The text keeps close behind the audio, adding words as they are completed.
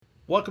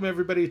Welcome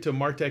everybody to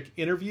Martech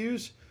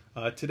Interviews.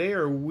 Today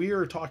we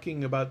are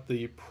talking about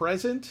the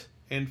present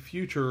and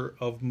future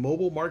of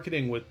mobile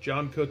marketing with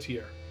John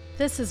Koetsier.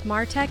 This is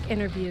Martech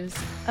Interviews,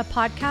 a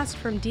podcast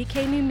from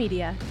DK New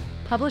Media,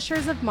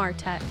 publishers of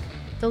Martech,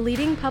 the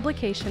leading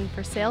publication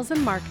for sales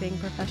and marketing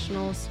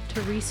professionals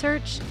to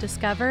research,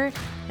 discover,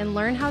 and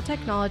learn how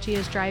technology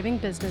is driving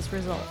business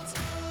results.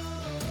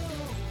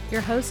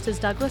 Your host is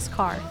Douglas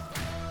Carr.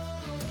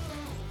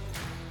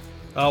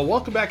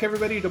 Welcome back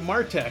everybody to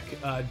Martech.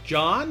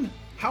 John,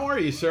 how are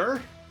you,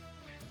 sir?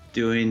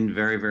 Doing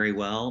very, very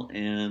well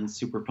and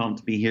super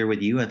pumped to be here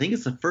with you. I think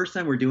it's the first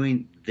time we're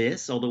doing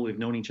this, although we've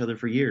known each other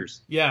for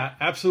years. Yeah,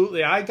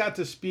 absolutely. I got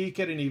to speak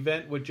at an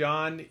event with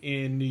John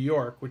in New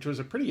York, which was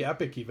a pretty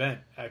epic event,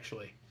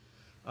 actually.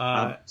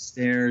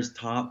 Upstairs,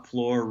 top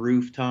floor,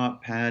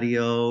 rooftop,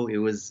 patio. It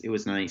was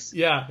nice.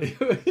 Yeah,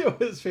 it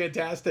was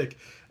fantastic.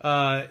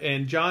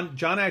 And John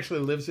actually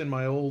lives in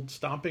my old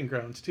stomping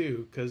grounds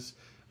too, because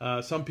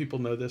some people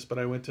know this, but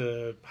I went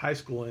to high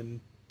school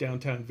in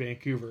downtown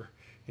Vancouver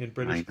in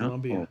British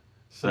Columbia.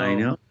 So I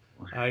know.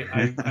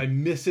 I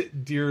miss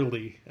it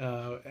dearly.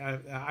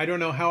 I don't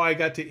know how I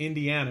got to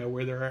Indiana,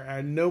 where there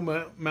are no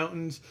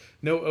mountains,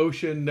 no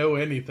ocean, no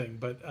anything,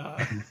 but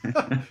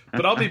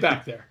but I'll be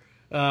back there.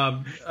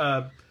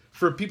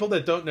 For people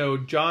that don't know,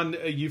 John,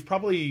 you've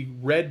probably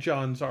read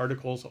John's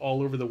articles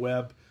all over the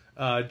web.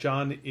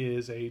 John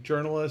is a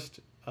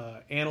journalist,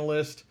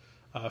 analyst,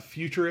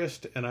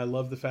 futurist, and I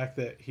love the fact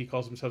that he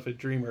calls himself a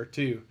dreamer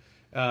too.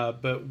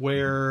 But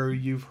where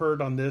you've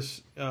heard on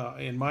this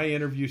in my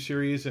interview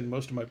series and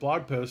most of my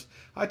blog posts,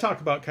 I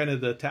talk about kind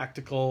of the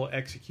tactical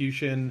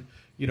execution,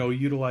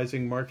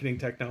 utilizing marketing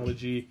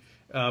technology.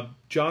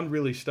 John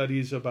really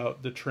studies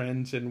about the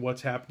trends and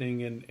what's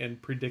happening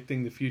and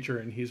predicting the future,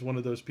 and he's one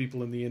of those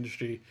people in the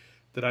industry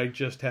that I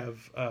just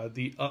have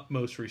the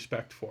utmost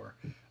respect for.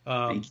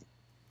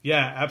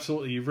 Yeah,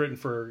 absolutely. You've written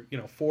for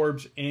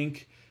Forbes,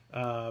 Inc.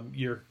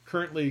 You're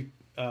currently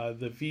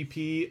the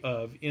VP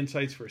of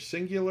Insights for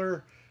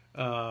Singular,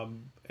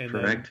 and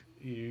correct.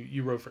 Then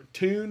you wrote for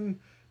Tune,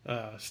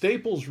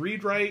 Staples,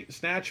 ReadWrite,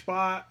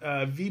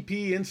 Snatchbot,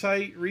 VP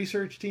Insight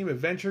Research Team at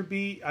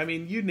VentureBeat. I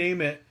mean, you name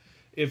it.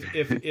 If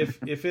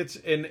it's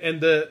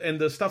and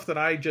the stuff that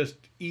I just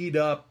eat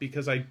up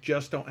because I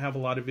just don't have a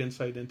lot of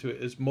insight into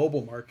it is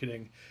mobile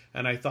marketing,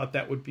 and I thought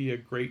that would be a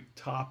great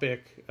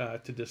topic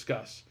to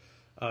discuss.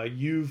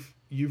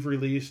 You've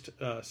released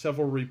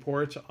several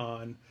reports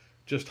on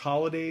just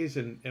holidays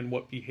and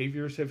what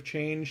behaviors have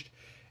changed.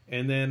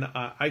 And then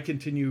I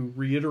continue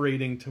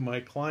reiterating to my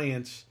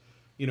clients,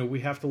 we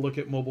have to look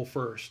at mobile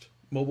first,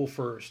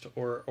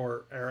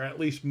 or at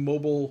least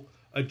mobile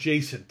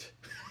adjacent.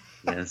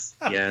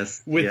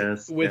 Yes.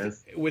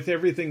 with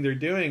everything they're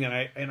doing.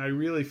 And I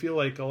really feel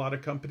like a lot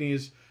of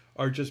companies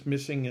are just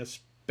missing a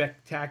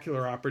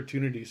spectacular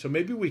opportunity. So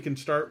maybe we can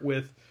start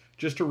with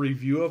just a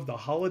review of the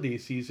holiday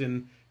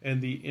season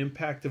and the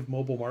impact of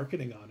mobile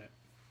marketing on it.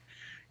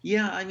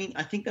 Yeah, I mean,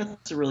 I think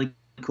that's a really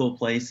cool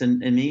place. And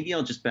maybe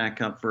I'll just back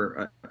up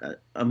for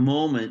a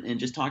moment and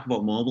just talk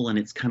about mobile and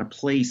its kind of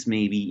place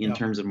maybe in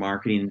terms of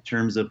marketing, in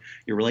terms of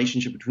your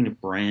relationship between a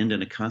brand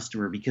and a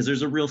customer, because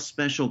there's a real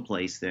special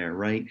place there,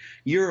 right?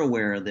 You're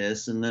aware of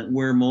this and that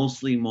we're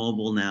mostly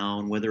mobile now,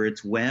 and whether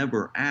it's web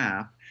or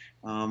app,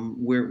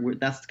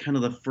 that's kind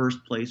of the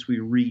first place we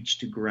reach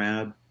to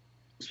grab,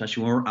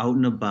 especially when we're out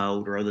and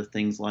about or other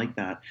things like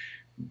that.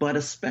 But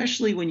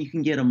especially when you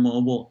can get a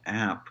mobile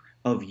app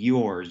of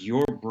yours,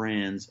 your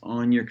brands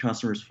on your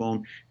customer's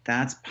phone,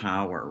 that's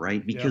power,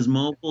 right? Because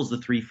mobile is the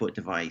 3-foot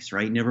device,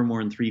 right? Never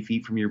more than 3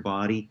 feet from your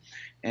body.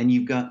 And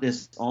you've got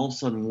this all of a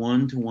sudden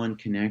one-to-one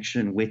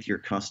connection with your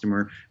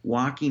customer,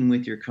 walking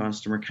with your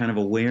customer, kind of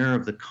aware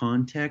of the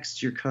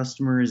context your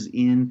customer is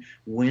in,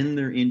 when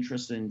they're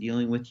interested in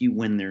dealing with you,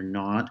 when they're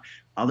not,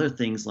 other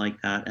things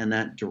like that, and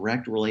that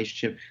direct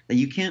relationship that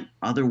you can't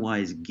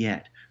otherwise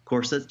get. Of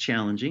course, that's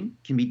challenging,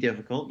 can be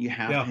difficult. You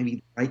have to be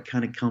the right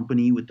kind of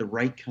company with the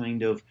right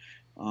kind of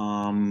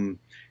offering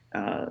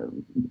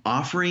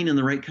and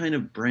the right kind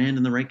of brand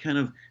and the right kind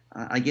of,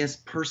 I guess,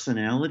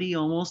 personality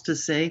almost to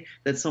say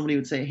that somebody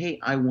would say, hey,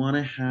 I want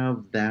to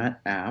have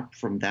that app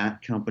from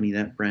that company,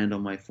 that brand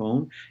on my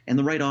phone, and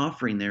the right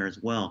offering there as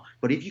well.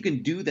 But if you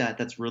can do that,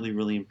 that's really,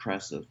 really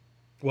impressive.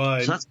 Well,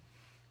 so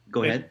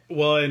go ahead.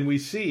 And we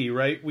see,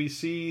 right? We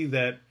see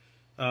that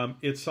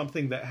it's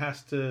something that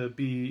has to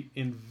be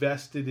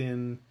invested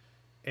in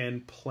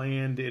and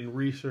planned and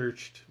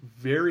researched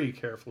very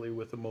carefully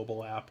with a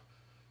mobile app,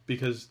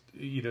 because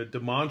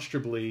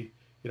demonstrably,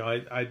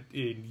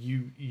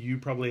 you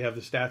probably have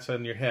the stats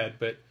on your head,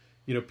 but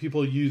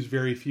people use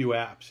very few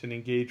apps and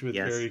engage with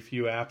very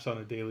few apps on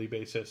a daily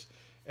basis.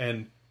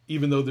 And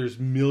even though there's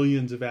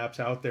millions of apps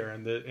out there,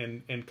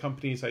 and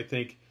companies, I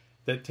think,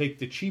 that take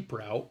the cheap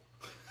route,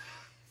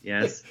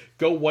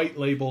 go white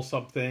label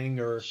something,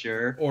 or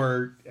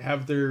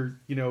have their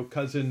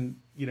cousin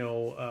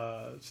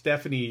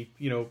Stephanie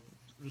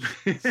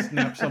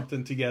snap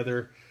something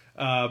together.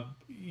 They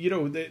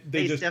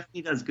Hey, just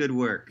Stephanie does good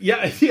work.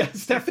 yeah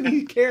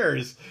Stephanie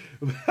cares,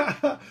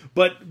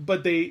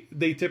 but they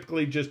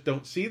typically just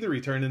don't see the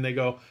return and they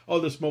go, oh,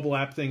 this mobile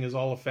app thing is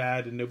all a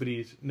fad and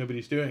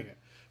nobody's doing it.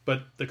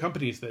 But the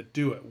companies that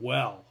do it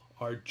well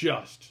are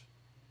just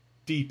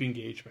deep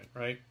engagement,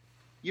 right?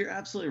 You're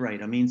absolutely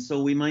right. I mean,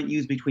 so we might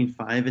use between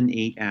 5 and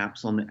 8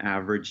 apps on the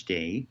average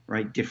day,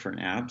 right? Different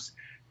apps.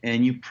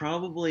 And you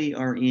probably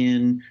are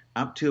in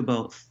up to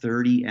about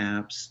 30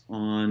 apps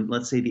on,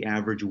 let's say, the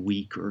average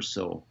week or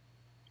so.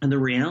 And the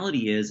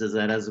reality is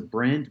that as a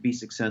brand to be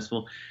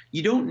successful,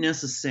 you don't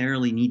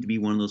necessarily need to be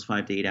one of those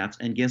 5 to 8 apps.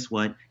 And guess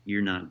what?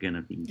 You're not going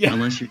to be, Yeah.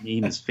 unless your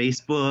name is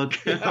Facebook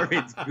or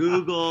it's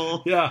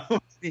Google, Yeah. or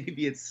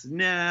maybe it's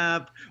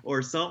Snap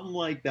or something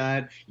like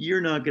that.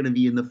 You're not going to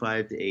be in the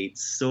 5 to 8.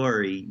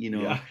 Sorry,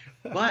 Yeah.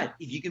 But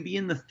if you can be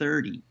in the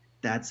 30,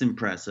 that's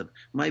impressive.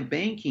 My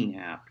banking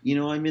app,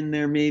 I'm in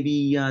there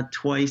maybe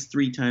twice,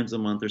 3 times a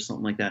month or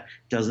something like that.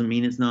 Doesn't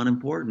mean it's not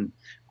important.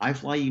 I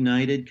fly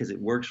United because it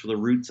works for the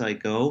routes I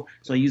go.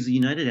 So I use the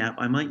United app.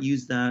 I might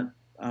use that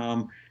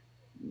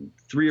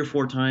 3 or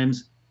 4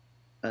 times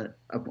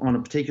on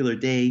a particular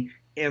day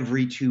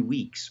every 2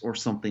 weeks or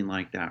something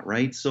like that,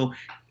 right? So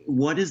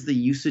what is the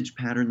usage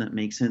pattern that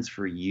makes sense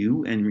for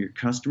you and your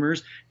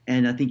customers?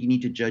 And I think you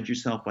need to judge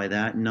yourself by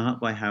that, not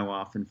by how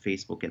often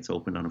Facebook gets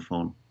opened on a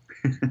phone.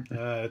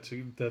 That's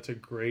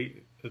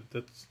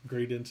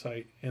great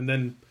insight. And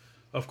then,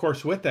 of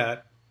course, with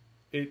that,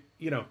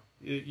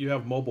 you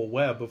have mobile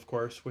web, of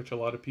course, which a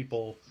lot of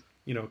people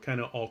kind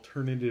of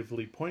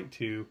alternatively point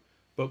to.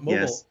 But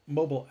Yes.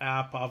 mobile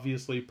app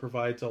obviously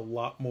provides a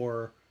lot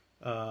more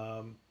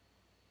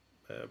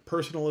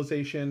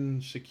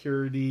personalization,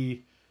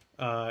 security,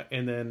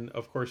 and then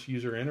of course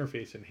user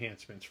interface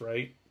enhancements,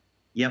 right?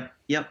 Yep.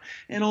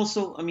 And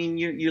also, I mean,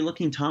 you're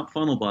looking top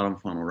funnel, bottom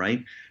funnel,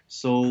 right?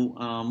 So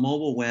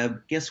mobile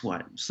web, guess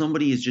what?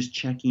 Somebody is just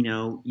checking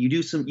out. You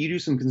do some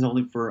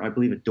consulting for, I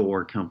believe, a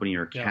door company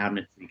or a Yeah.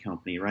 cabinetry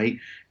company, right?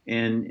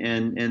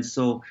 And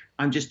so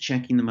I'm just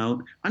checking them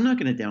out. I'm not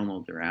going to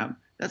download their app.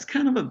 That's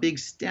kind of a big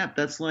step.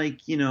 That's like,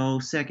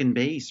 second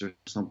base or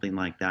something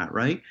like that,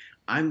 right?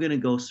 I'm going to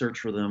go search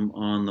for them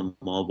on the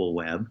mobile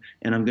web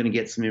and I'm going to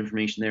get some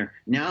information there.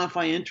 Now, if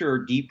I enter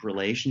a deep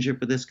relationship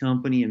with this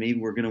company and maybe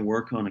we're going to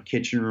work on a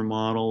kitchen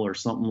remodel or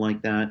something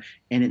like that,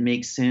 and it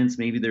makes sense,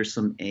 maybe there's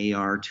some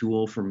AR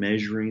tool for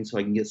measuring so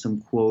I can get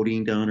some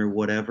quoting done or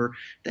whatever,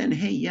 then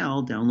hey, yeah,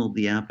 I'll download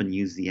the app and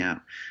use the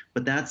app.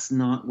 But that's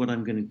not what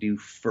I'm going to do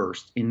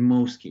first in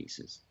most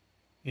cases.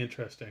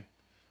 Interesting.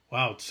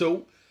 Wow.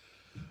 So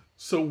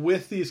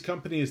with these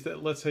companies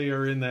that, let's say,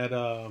 are in that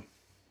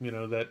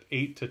that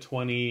 8 to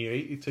 20,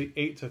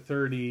 8 to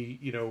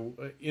 30,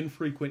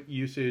 infrequent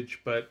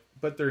usage, but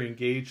they're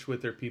engaged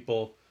with their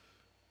people.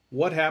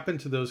 What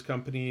happened to those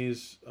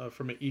companies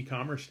from an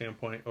e-commerce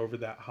standpoint over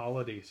that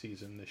holiday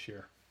season this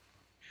year?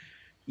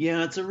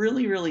 Yeah, it's a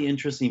really, really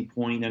interesting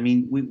point. I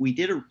mean, we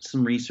did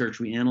some research.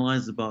 We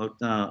analyzed about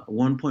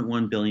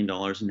 $1.1 billion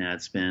in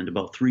ad spend,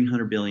 about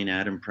 300 billion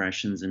ad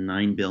impressions, and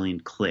 9 billion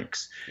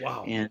clicks.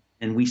 Wow.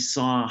 And we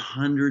saw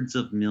hundreds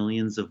of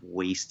millions of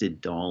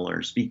wasted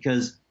dollars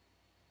because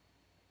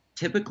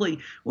typically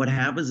what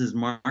happens is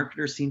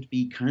marketers seem to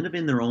be kind of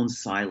in their own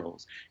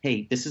silos.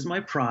 Hey, this is my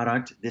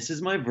product. This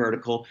is my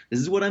vertical. This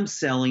is what I'm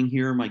selling.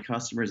 Here are my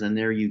customers. And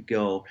there you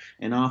go.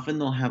 And often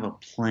they'll have a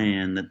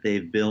plan that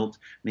they've built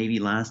maybe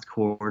last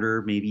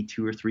quarter, maybe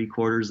 2 or 3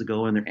 quarters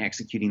ago, and they're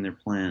executing their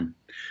plan.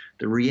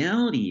 The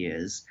reality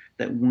is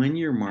that when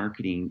you're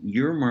marketing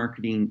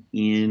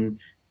in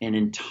an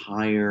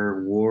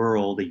entire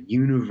world, a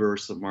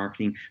universe of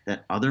marketing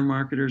that other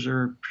marketers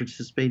are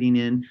participating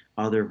in,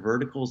 other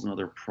verticals and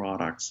other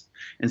products.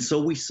 And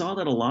so we saw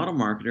that a lot of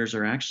marketers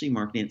are actually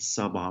marketing at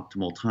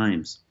suboptimal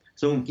times.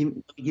 So let me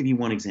give you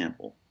one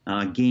example.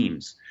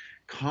 Games.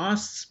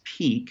 Costs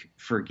peak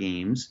for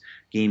game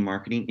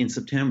marketing in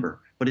September,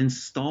 but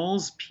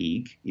installs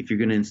peak, if you're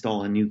going to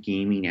install a new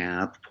gaming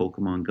app,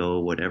 Pokemon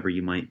Go, whatever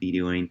you might be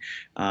doing,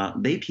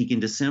 they peak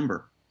in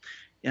December.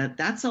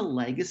 That's a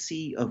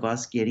legacy of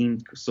us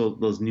getting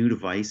those new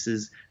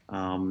devices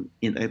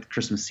at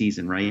Christmas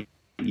season, right?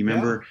 You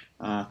remember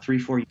 3-4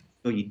 years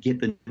ago, you'd get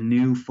the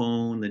new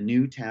phone, the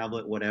new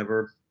tablet,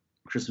 whatever,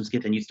 Christmas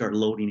gift, and you start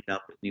loading it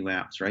up with new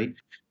apps, right?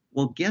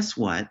 Well, guess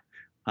what?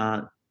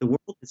 The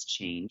world has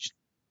changed.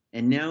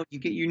 And now you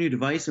get your new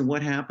device, and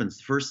what happens?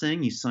 The first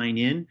thing, you sign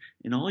in,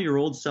 and all your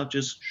old stuff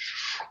just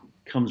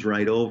comes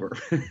right over.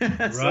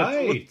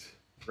 Right.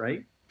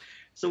 Right?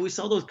 So we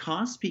saw those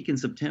costs peak in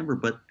September,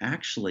 but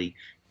actually,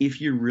 if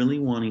you're really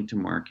wanting to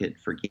market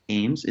for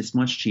games, it's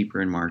much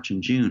cheaper in March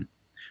and June.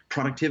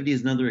 Productivity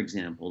is another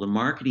example. The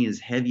marketing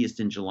is heaviest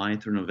in July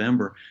through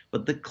November,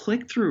 but the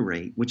click-through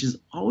rate, which is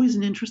always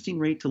an interesting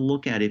rate to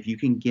look at if you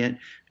can get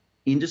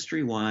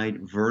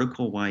industry-wide,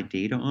 vertical-wide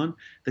data on,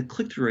 the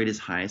click-through rate is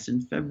highest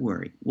in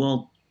February.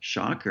 Well,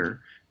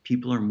 shocker,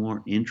 people are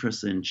more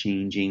interested in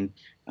changing,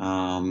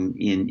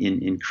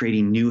 in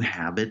creating new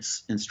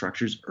habits and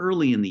structures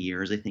early in the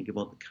year as they think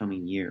about the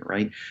coming year,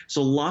 right?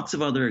 So lots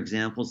of other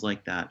examples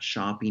like that,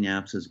 shopping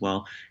apps as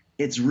well.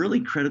 it's really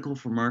critical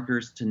for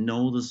marketers to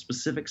know the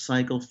specific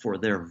cycle for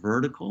their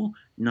vertical,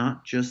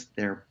 not just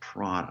their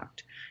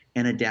product,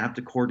 and adapt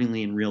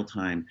accordingly in real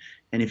time.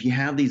 And if you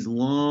have these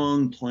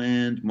long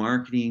planned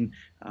marketing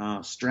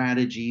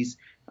strategies,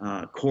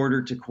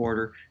 quarter to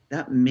quarter,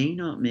 that may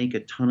not make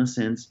a ton of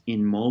sense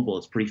in mobile.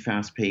 It's pretty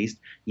fast paced.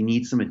 You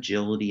need some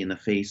agility in the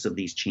face of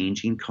these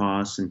changing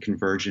costs and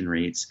conversion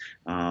rates,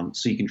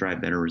 so you can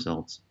drive better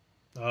results.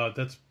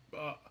 That's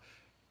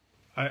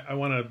I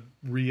want to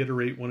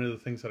reiterate one of the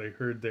things that I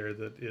heard there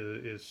that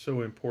is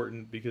so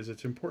important, because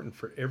it's important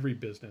for every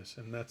business,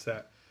 and that's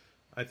that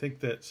I think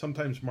that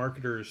sometimes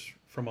marketers,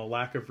 from a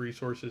lack of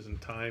resources and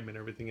time and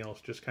everything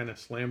else, just kind of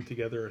slam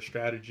together a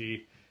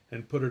strategy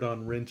and put it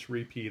on rinse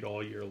repeat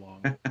all year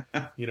long.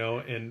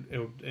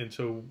 And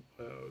so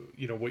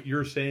what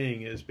you're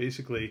saying is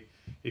basically,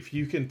 if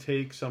you can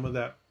take some of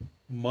that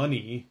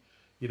money,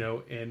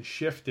 and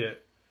shift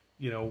it,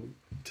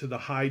 to the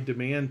high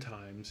demand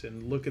times,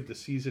 and look at the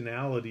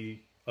seasonality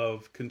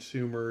of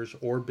consumers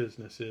or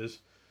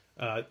businesses,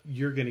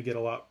 you're going to get a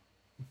lot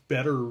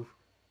better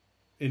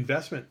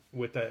investment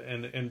with that,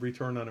 and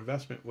return on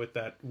investment with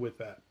that,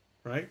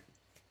 right?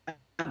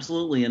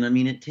 Absolutely. And I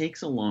mean, it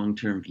takes a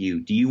long-term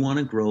view. Do you want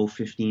to grow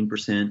 15%,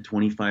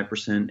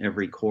 25%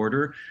 every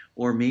quarter?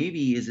 Or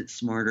maybe is it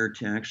smarter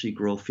to actually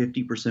grow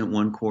 50%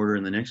 one quarter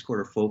and the next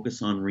quarter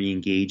focus on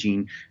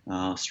re-engaging,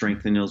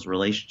 strengthening those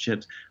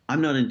relationships?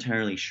 I'm not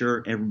entirely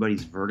sure.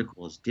 Everybody's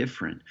vertical is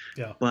different,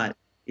 but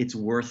it's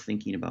worth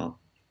thinking about.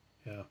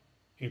 Yeah.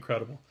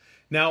 Incredible.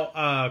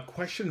 Now,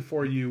 question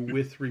for you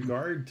with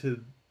regard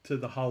to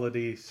the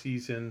holiday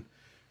season.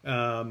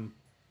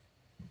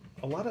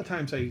 A lot of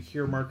times I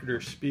hear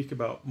marketers speak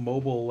about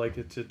mobile like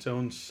it's its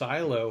own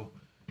silo,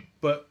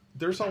 but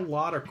there's a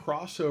lot of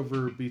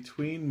crossover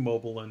between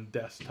mobile and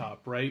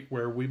desktop, right?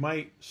 Where we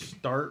might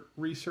start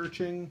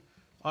researching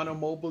on a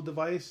mobile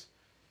device,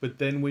 but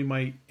then we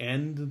might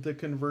end the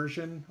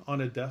conversion on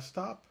a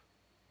desktop.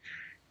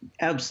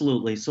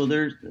 Absolutely. So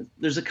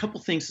there's a couple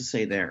things to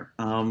say there.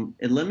 And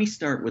let me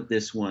start with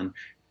this one.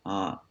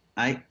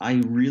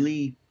 I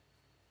really,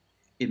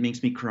 it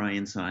makes me cry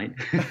inside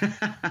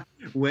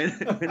when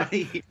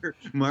I hear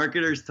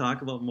marketers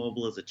talk about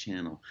mobile as a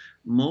channel.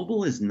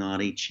 Mobile is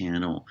not a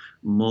channel.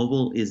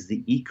 Mobile is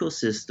the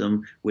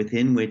ecosystem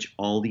within which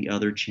all the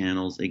other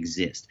channels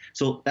exist.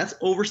 So that's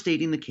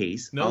overstating the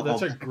case. No,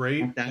 that's a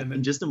great.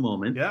 In just a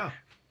moment. Yeah.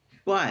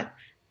 But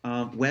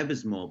web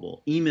is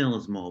mobile, email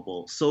is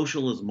mobile,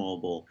 social is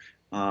mobile,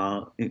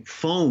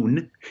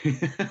 phone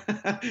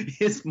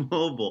is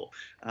mobile,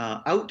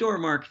 outdoor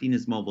marketing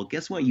is mobile.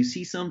 Guess what? You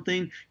see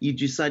something, you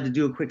decide to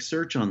do a quick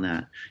search on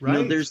that.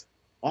 Right. There's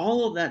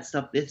all of that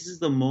stuff. This is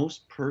the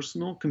most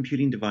personal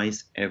computing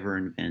device ever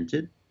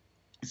invented.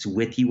 It's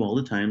with you all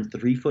the time.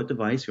 3-foot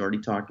device. We already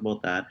talked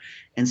about that.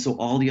 And so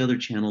all the other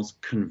channels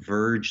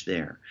converge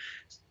there.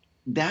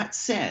 That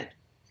said,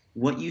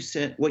 what you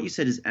said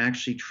is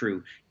actually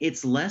true.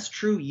 It's less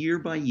true year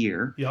by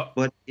year,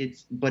 but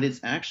it's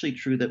actually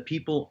true that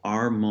people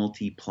are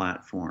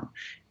multi-platform,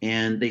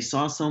 and they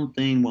saw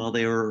something while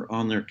they were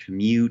on their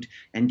commute.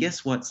 And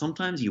guess what?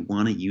 Sometimes you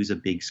want to use a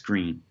big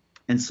screen,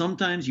 and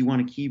sometimes you want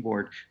a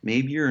keyboard.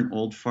 Maybe you're an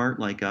old fart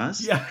like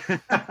us. Yeah,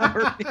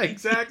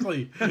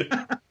 exactly.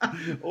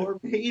 Or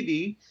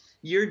maybe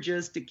you're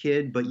just a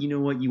kid, but you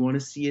know what? You want to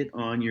see it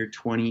on your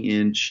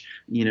 20-inch,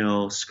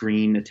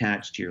 screen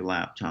attached to your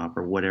laptop,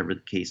 or whatever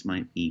the case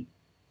might be.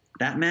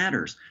 That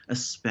matters,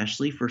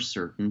 especially for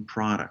certain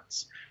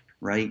products,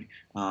 right?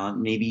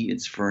 Maybe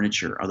it's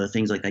furniture, other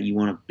things like that. You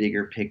want a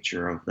bigger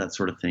picture of that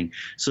sort of thing.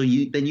 So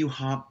you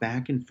hop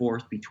back and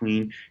forth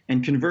between,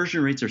 and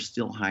conversion rates are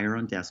still higher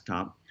on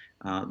desktop.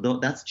 Though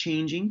that's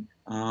changing.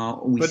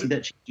 We see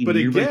that changing. But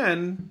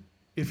again,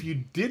 if you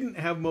didn't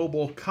have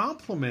mobile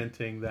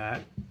complementing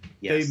that,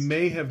 they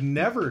may have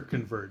never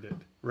converted,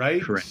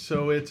 right? Correct.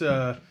 So it's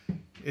a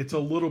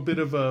little bit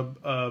of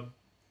a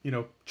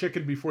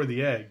chicken before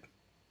the egg.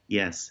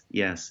 Yes.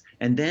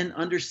 And then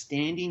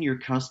understanding your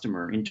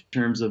customer in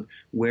terms of,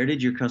 where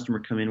did your customer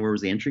come in? Where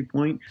was the entry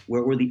point?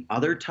 Where were the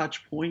other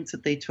touch points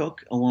that they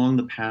took along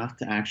the path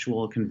to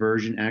actual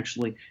conversion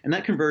actually? And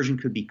that conversion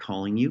could be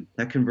calling you.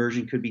 That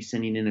conversion could be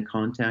sending in a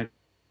contact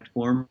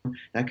form.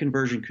 That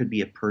conversion could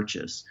be a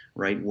purchase,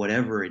 right?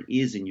 Whatever it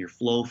is in your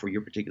flow for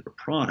your particular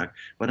product.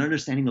 But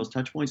understanding those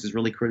touch points is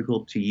really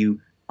critical to you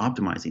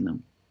optimizing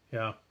them.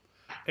 Yeah.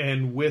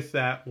 And with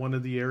that, one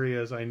of the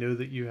areas I know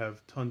that you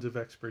have tons of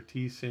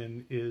expertise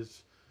in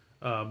is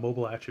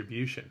mobile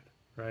attribution,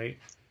 right?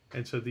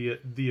 And so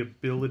the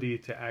ability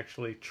to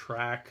actually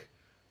track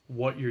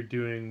what you're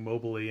doing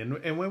mobily.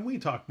 And when we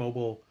talk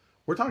mobile,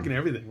 we're talking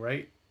everything,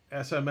 right?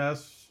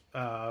 SMS,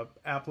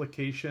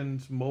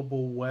 applications,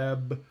 mobile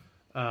web.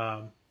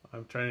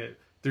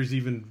 There's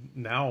even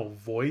now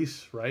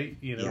voice, right?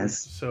 Yes.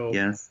 So,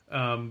 yes.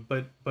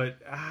 But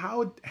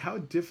how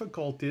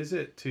difficult is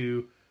it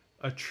to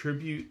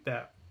attribute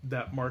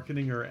that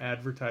marketing or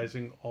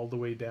advertising all the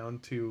way down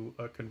to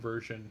a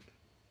conversion?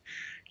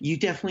 You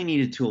definitely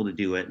need a tool to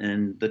do it,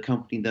 and the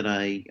company that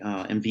I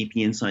am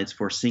VP Insights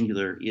for,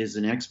 Singular, is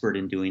an expert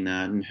in doing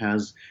that and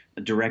has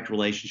direct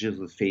relationships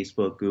with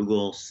Facebook,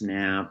 Google,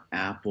 Snap,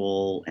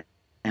 Apple,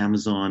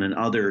 Amazon, and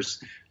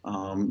others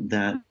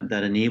that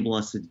enable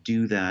us to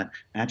do that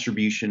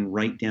attribution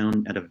right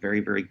down at a very,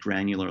 very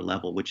granular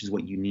level, which is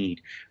what you need.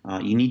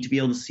 You need to be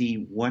able to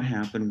see what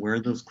happened, where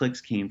those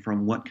clicks came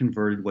from, what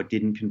converted, what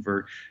didn't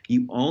convert.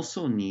 You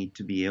also need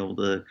to be able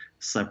to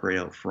separate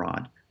out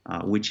fraud.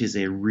 Which is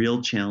a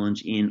real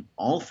challenge in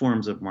all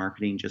forms of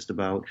marketing, just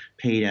about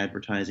paid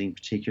advertising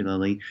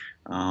particularly.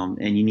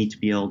 And you need to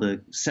be able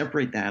to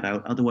separate that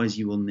out. Otherwise,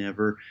 you will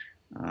never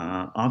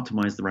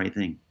optimize the right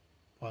thing.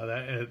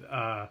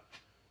 Wow,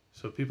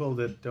 so people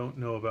that don't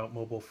know about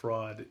mobile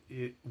fraud,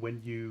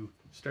 when you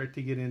start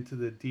to get into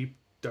the deep,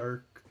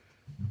 dark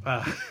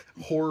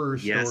horror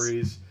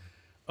stories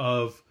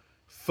of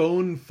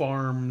phone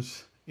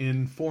farms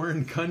in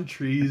foreign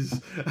countries.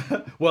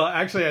 Well,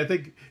 actually, I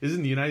think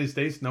isn't the United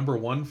States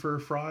 #1 for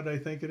fraud? I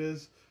think it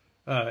is.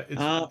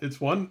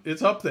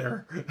 It's up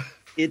there.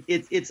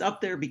 It's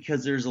up there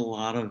because there's a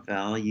lot of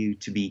value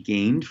to be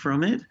gained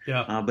from it.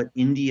 Yeah. But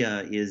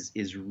India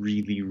is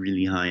really,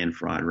 really high in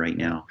fraud right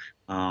now.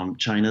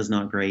 China's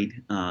not great.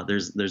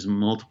 There's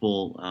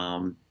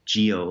multiple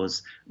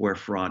geos where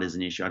fraud is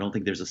an issue. I don't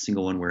think there's a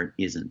single one where it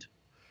isn't.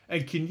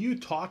 And can you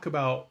talk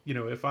about,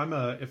 if I'm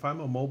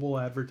a mobile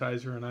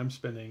advertiser and I'm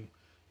spending,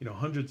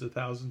 hundreds of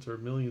thousands or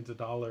millions of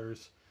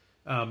dollars,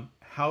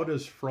 how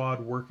does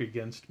fraud work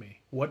against me?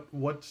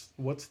 What's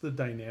the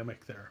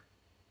dynamic there?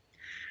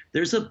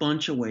 There's a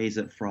bunch of ways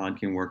that fraud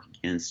can work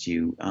against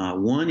you.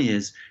 One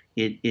is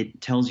it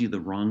tells you the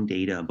wrong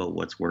data about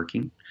what's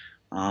working.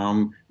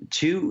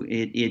 Two,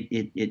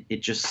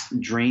 it just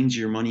drains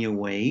your money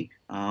away.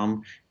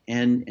 And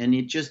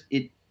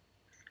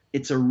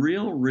it's a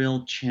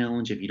real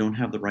challenge if you don't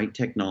have the right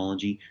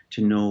technology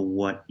to know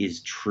what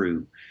is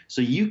true.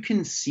 So you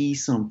can see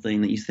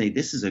something that you say,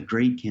 this is a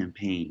great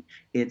campaign.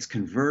 It's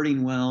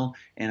converting well,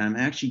 and I'm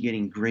actually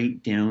getting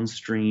great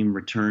downstream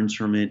returns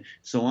from it.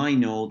 So I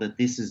know that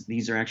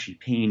these are actually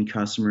paying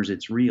customers.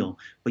 It's real.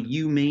 But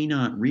you may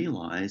not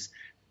realize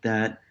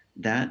that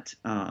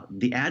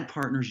the ad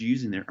partners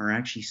using there are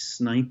actually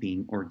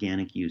sniping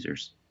organic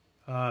users,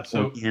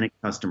 organic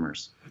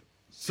customers.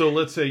 So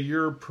let's say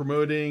you're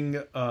promoting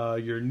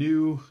your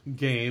new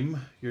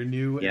game, your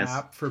new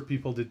app for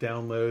people to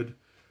download.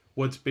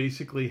 What's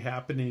basically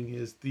happening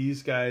is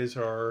these guys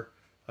are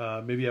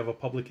maybe have a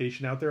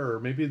publication out there,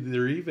 or maybe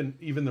they're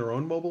even their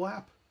own mobile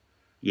app.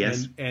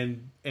 Yes.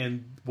 And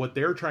what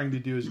they're trying to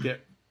do is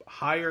get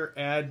higher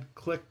ad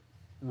click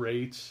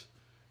rates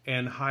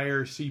and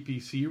higher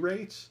CPC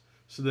rates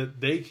so that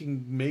they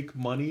can make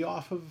money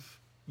off of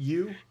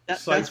you.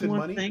 That's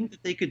one thing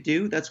that they could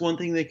do. That's one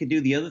thing they could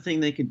do. The other thing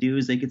they could do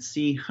is they could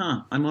see,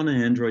 I'm on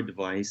an Android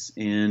device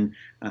and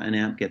an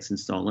app gets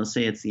installed. Let's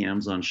say it's the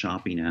Amazon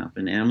shopping app,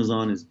 and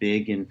Amazon is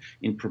big in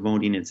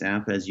promoting its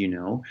app, as you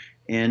know,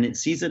 and it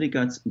sees that it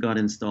got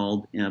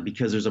installed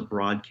because there's a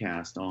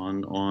broadcast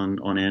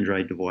on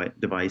Android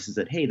devices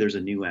that, hey, there's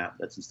a new app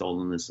that's installed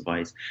on this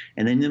device,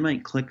 and then they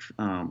might click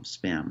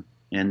spam.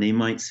 And they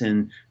might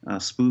send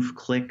spoof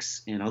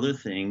clicks and other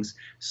things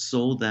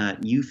so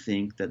that you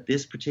think that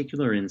this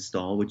particular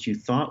install, which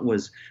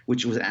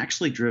was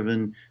actually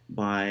driven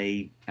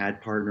by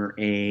ad partner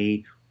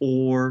A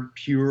or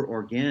pure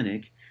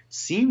organic,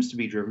 seems to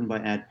be driven by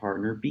ad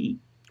partner B.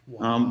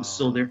 Wow.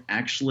 So they're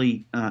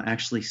actually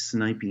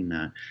sniping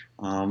that.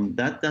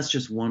 That's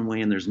just one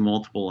way, and there's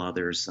multiple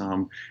others.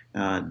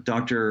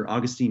 Dr.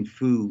 Augustine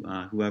Fu,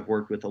 who I've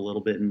worked with a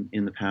little bit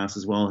in the past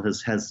as well,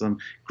 has some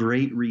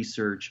great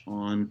research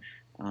on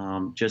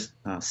just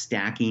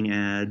stacking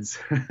ads,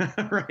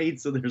 right?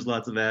 So there's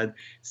lots of ads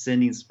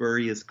sending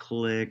spurious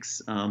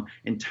clicks,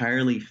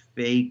 entirely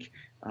fake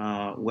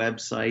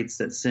websites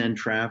that send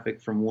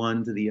traffic from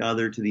one to the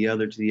other to the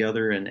other to the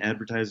other, and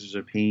advertisers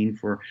are paying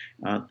for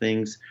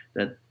things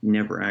that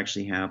never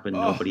actually happened.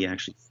 Nobody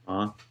actually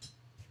saw.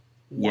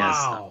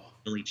 Wow. Yes,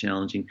 really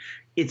challenging.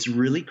 It's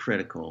really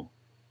critical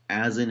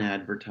as an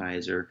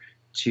advertiser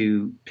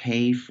to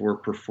pay for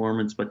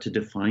performance, but to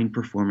define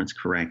performance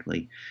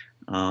correctly.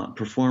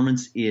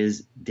 Performance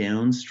is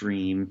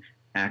downstream,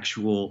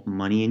 actual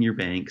money in your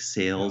bank,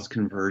 sales,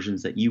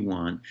 conversions that you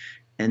want,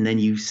 and then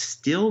you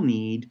still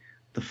need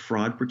the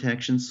fraud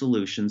protection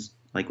solutions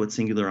like what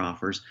Singular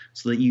offers,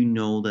 so that you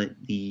know that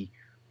the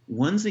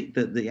ones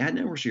that the ad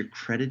networks you're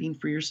crediting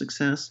for your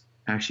success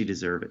actually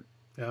deserve it.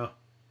 Yeah.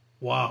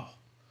 Wow.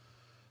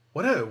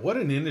 What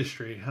an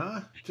industry,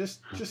 huh?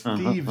 Just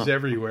thieves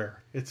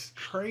everywhere. It's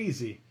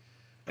crazy.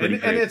 And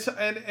it's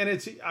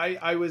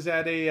I was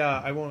at a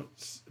I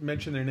won't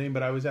mention their name,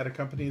 but I was at a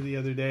company the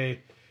other day,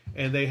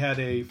 and they had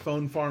a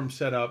phone farm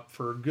set up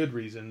for good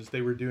reasons.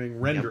 They were doing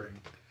rendering.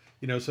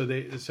 Yep.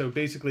 So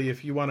basically,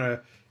 if you want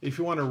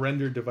to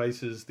render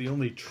devices, the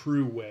only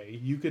true way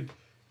you could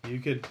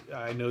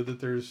I know that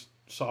there's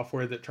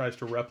software that tries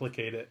to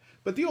replicate it,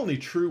 but the only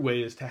true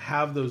way is to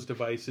have those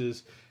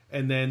devices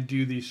and then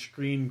do these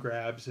screen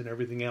grabs and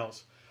everything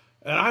else.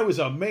 And I was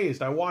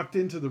amazed. I walked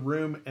into the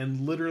room and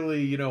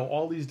literally,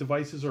 all these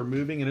devices are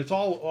moving and it's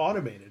all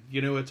automated.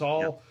 It's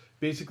all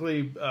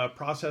basically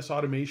process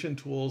automation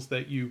tools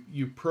that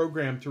you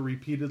program to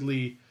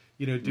repeatedly,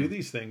 do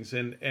these things.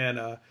 And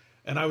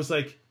I was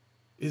like,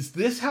 is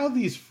this how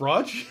these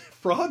fraud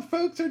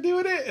folks are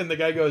doing it? And the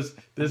guy goes,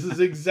 this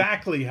is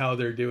exactly how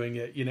they're doing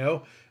it.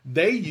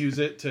 They use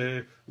it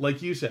to,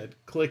 like you said,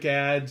 click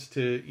ads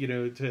to,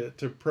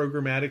 to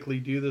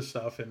programmatically do this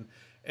stuff.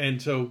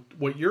 And so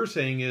what you're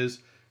saying is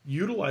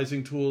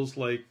utilizing tools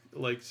like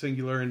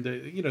Singular, and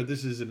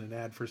this isn't an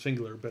ad for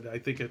Singular, but I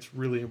think it's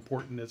really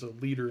important as a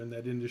leader in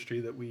that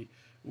industry that we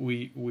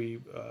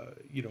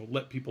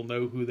let people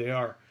know who they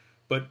are.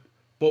 But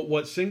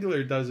what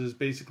Singular does is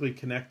basically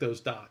connect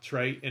those dots,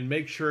 right? And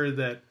make sure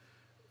that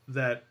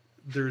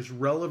there's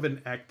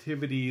relevant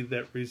activity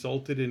that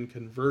resulted in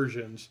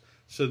conversions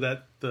so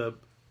that the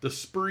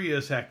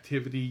spurious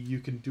activity you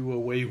can do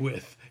away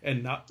with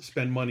and not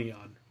spend money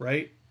on,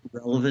 right?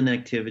 Relevant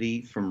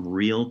activity from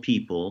real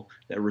people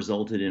that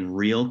resulted in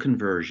real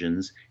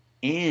conversions,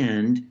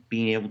 and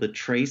being able to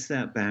trace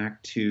that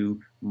back to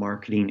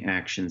marketing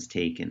actions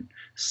taken,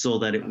 so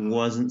that it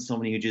wasn't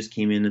somebody who just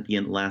came in at the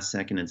end last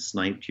second and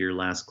sniped your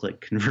last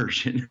click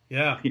conversion.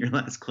 Yeah. Your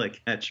last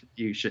click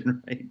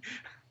attribution, right?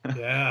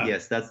 Yeah.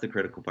 Yes, that's the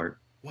critical part.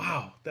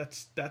 Wow,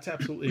 that's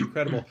absolutely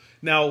incredible.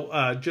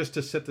 Now, just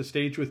to set the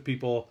stage with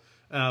people,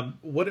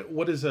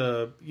 what is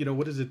a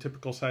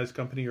typical size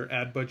company or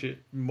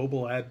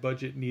mobile ad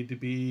budget need to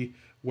be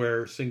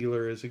where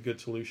Singular is a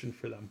good solution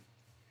for them?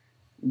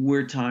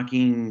 We're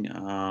talking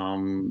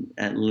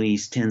at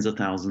least tens of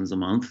thousands a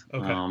month.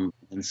 Okay.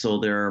 And so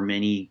there are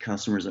many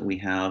customers that we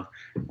have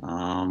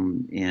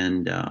that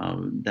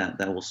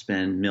will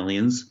spend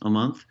millions a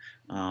month.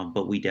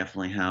 But we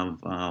definitely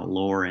have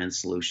lower end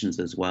solutions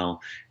as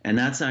well. And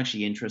that's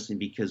actually interesting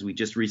because we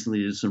just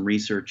recently did some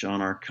research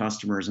on our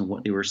customers and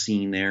what they were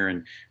seeing there,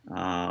 and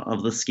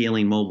of the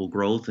scaling mobile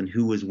growth and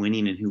who was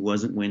winning and who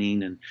wasn't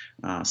winning, and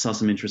saw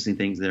some interesting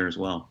things there as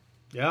well.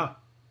 Yeah.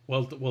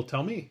 Well,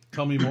 tell me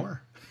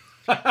more.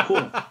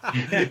 Cool.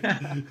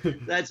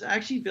 That's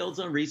actually builds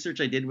on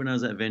research I did when I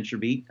was at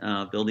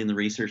VentureBeat, building the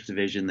research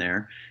division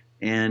there,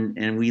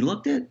 and we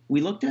looked at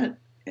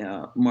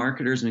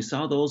marketers, and we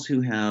saw those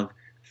who have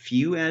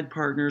few ad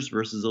partners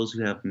versus those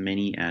who have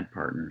many ad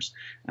partners.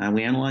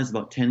 We analyzed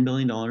about $10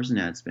 billion in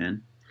ad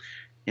spend,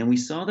 and we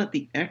saw that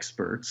the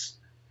experts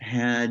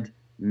had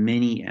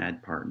many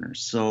ad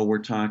partners. So we're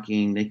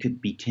talking, they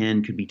could be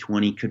 10, could be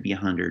 20, could be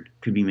 100,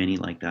 could be many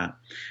like that.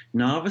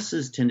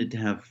 Novices tended to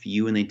have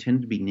few, and they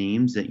tended to be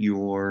names that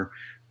your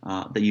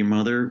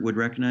mother would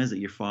recognize, that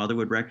your father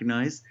would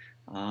recognize.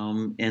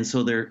 And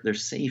so they're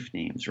safe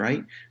names,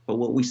 right? But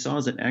what we saw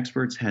is that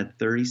experts had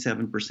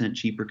 37%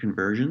 cheaper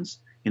conversions.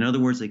 In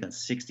other words, they got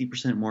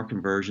 60% more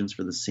conversions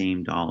for the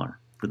same dollar,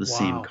 for the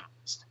same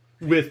cost.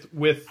 With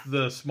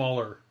the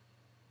smaller,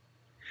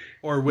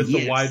 or with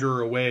the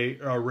wider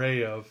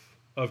array of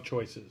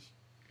choices.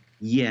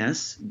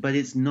 Yes, but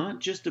it's not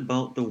just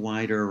about the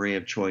wider array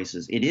of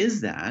choices. It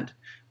is that,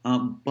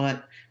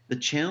 but the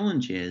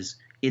challenge is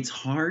it's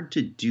hard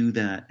to do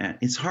that.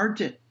 It's hard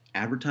to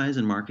advertise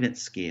and market at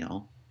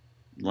scale,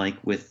 like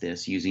with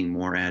this, using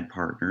more ad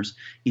partners,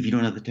 if you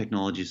don't have the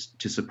technologies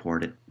to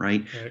support it,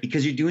 right?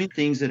 Because you're doing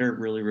things that are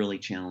really, really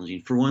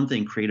challenging. For one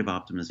thing, creative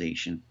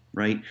optimization,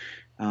 right?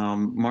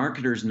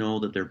 Marketers know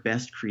that their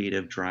best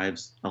creative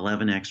drives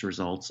 11x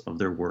results of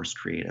their worst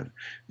creative.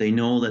 They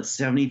know that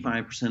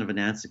 75% of an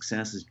ad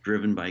success is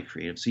driven by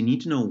creative. So you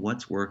need to know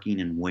what's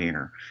working and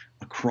where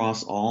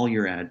across all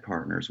your ad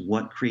partners,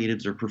 what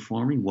creatives are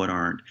performing, what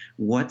aren't,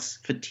 what's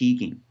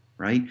fatiguing,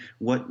 right?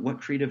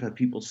 What creative have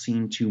people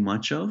seen too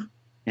much of?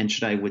 And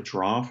should I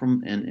withdraw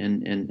from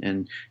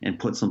and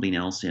put something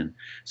else in?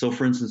 So,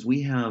 for instance,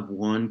 we have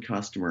one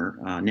customer.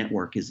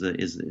 Network is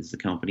the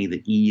company.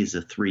 The E is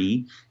a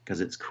 3 because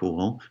it's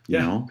cool, you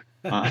know.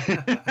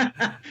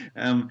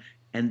 And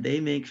they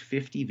make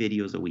 50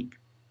 videos a week.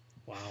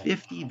 Wow.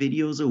 50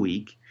 videos a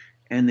week,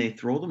 and they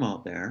throw them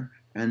out there.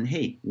 And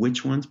hey,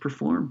 which ones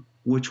perform?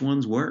 Which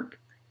ones work?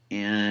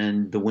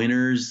 And the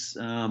winners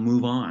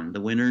move on.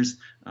 The winners,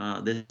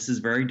 this is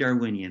very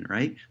Darwinian,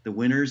 right? The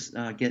winners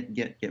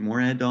get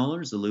more ad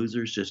dollars. The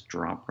losers just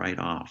drop right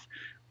off.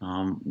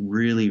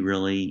 Really,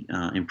 really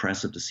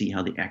impressive to see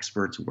how the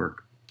experts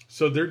work.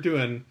 So they're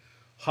doing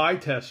high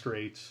test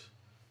rates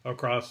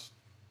across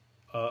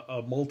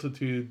a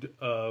multitude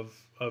of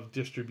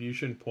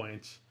distribution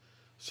points,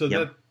 so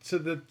that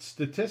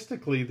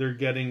statistically they're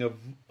getting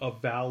a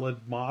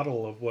valid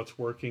model of what's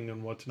working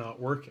and what's not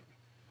working.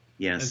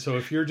 Yes. And so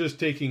if you're just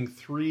taking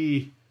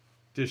 3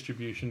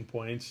 distribution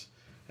points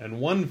and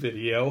 1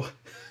 video,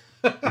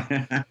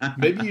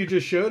 maybe you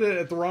just showed it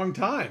at the wrong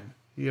time.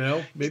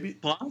 Maybe it's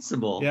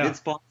possible. Yeah.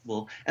 It's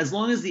possible. As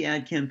long as the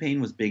ad campaign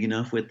was big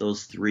enough with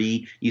those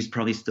 3, you'd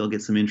probably still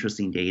get some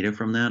interesting data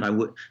from that.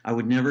 I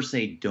would never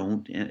say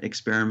don't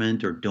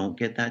experiment or don't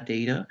get that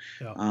data.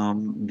 Yeah.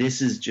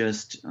 This is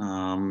just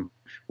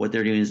what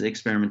they're doing is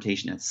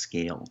experimentation at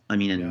scale. I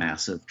mean, in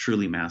massive,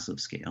 truly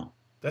massive scale.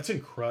 That's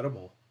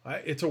incredible.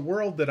 It's a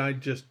world that I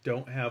just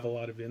don't have a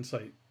lot of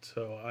insight.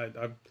 So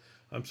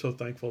I'm so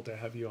thankful to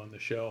have you on the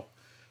show.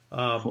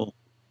 Um, Cool.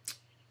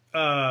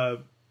 uh,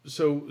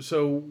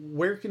 so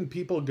where can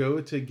people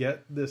go to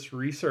get this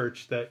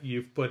research that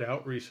you've put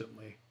out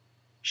recently?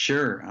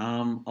 Sure.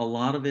 A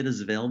lot of it is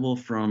available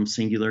from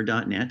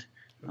singular.net,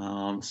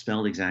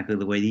 spelled exactly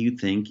the way that you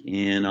think.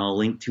 And I'll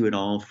link to it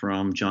all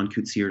from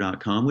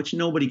johnkoetsier.com, which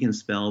nobody can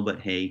spell, but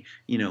hey,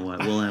 you know what?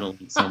 We'll add a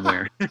link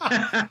somewhere.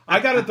 I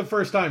got it the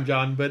first time,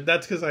 John, but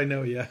that's because I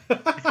know you.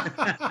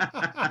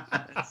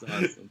 That's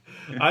awesome.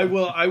 I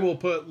will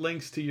put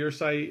links to your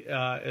site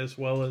as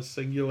well as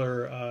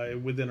Singular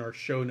within our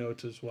show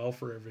notes as well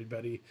for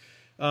everybody.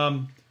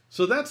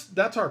 So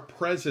that's our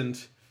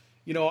present.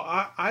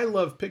 I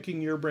love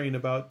picking your brain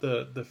about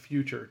the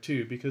future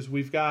too, because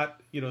we've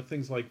got,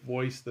 things like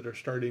voice that are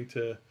starting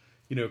to,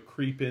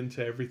 creep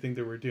into everything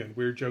that we're doing.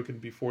 We were joking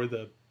before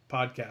the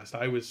podcast.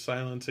 I was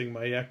silencing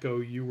my Echo.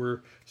 You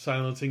were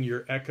silencing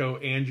your Echo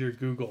and your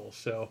Google.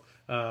 So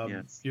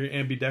Yes. you're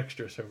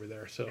ambidextrous over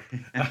there. So,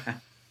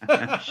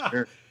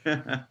 Sure.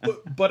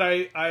 but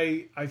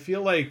I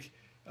feel like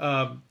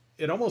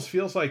it almost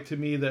feels like to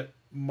me that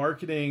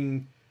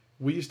marketing,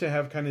 we used to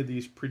have kind of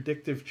these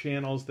predictive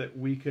channels that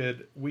we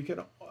could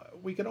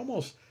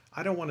almost,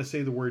 I don't want to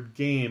say the word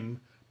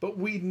game, but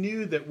we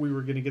knew that we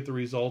were going to get the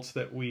results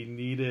that we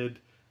needed.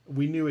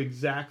 We knew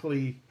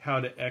exactly how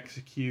to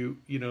execute,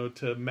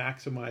 to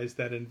maximize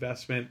that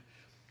investment.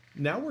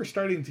 Now we're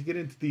starting to get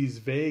into these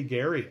vague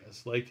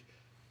areas. Like,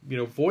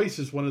 voice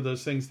is one of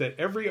those things that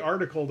every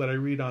article that I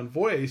read on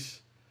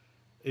voice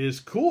is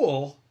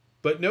cool,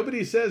 but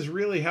nobody says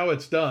really how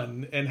it's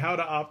done and how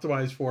to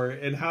optimize for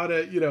it and how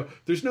to,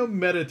 there's no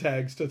meta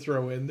tags to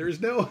throw in.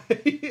 There's no,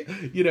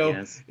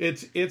 Yes.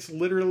 it's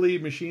literally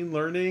machine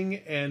learning,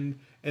 and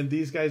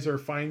these guys are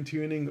fine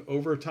tuning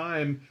over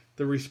time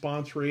the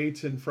response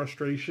rates and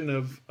frustration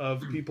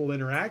of people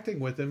interacting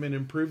with them and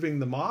improving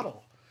the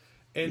model.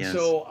 And Yes.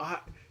 so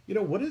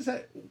what does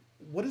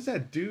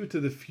that do to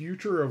the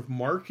future of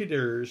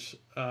marketers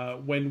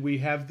when we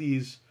have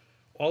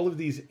all of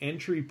these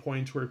entry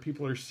points where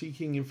people are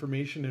seeking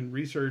information and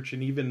research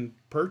and even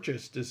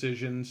purchase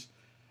decisions,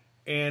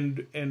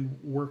 and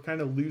we're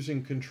kind of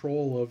losing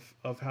control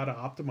of how to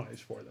optimize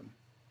for them?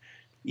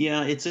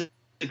 Yeah, it's a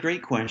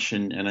great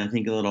question, and I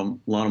think a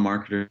lot of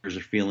marketers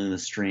are feeling the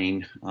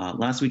strain.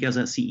 Last week I was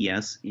at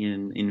CES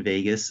in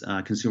Vegas,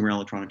 Consumer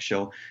Electronics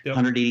Show, Yep.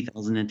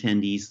 180,000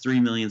 attendees,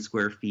 3 million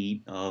square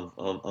feet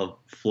of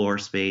floor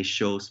space,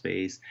 show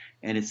space,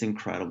 and it's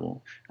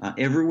incredible.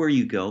 Everywhere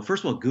you go,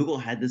 first of all, Google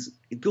had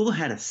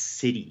a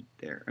city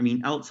there. I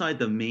mean, outside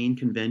the main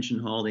convention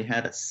hall, they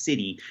had a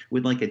city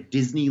with like a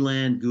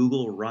Disneyland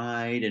Google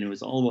ride, and it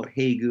was all about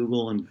Hey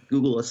Google and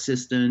Google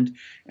Assistant,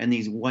 and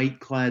these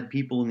white-clad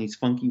people in these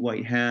funky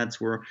white hats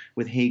were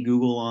with Hey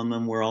Google on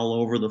them, were all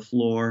over the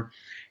floor.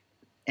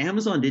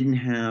 Amazon didn't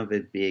have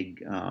a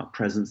big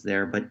presence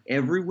there, but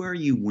everywhere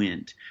you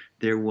went,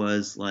 there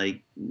was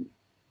like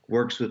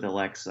works with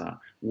Alexa,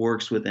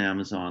 works with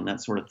Amazon,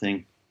 that sort of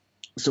thing.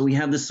 So we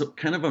have this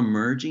kind of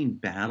emerging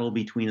battle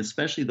between,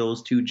 especially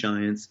those two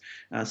giants,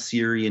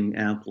 Siri and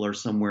Apple are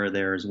somewhere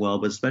there as well,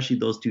 but especially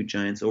those two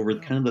giants over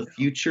kind of the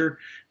future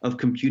of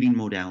computing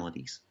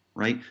modalities,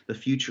 right? The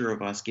future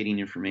of us getting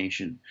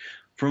information.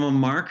 From a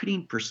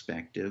marketing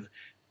perspective,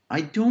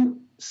 I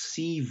don't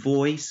see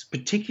voice,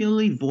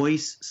 particularly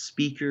voice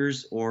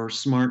speakers or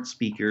smart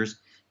speakers,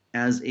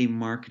 as a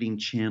marketing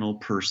channel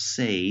per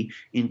se,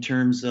 in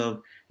terms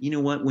of, you know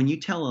what, when you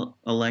tell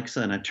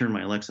Alexa, and I've turned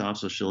my Alexa off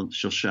so she'll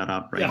shut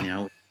up right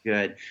now.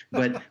 Good.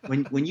 But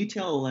when you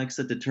tell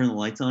Alexa to turn the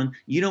lights on,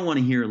 you don't want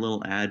to hear a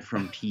little ad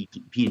from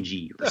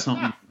P&G or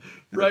something,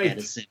 Right.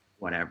 Edison,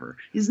 whatever.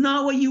 It's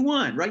not what you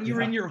want, right?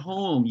 You're in your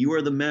home. You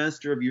are the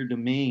master of your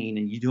domain,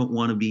 and you don't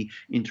want to be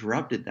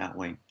interrupted that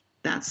way.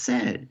 That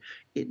said,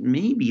 it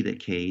may be the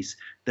case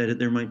that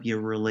there might be a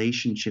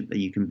relationship that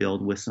you can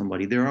build with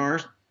somebody. There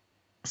are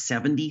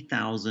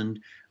 70,000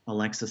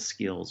 Alexa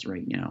skills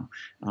right now.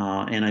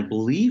 And I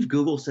believe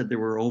Google said there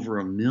were over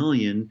 1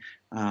 million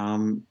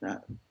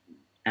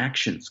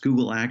actions,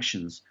 Google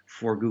Actions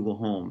for Google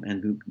Home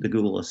and the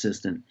Google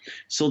Assistant.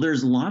 So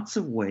there's lots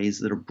of ways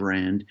that a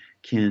brand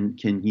can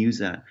use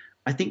that.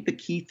 I think the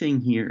key thing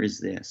here is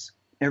this.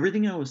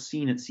 Everything I was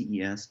seeing at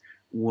CES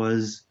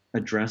was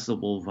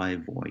addressable via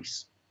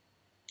voice.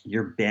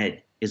 Your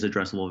bed is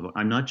addressable.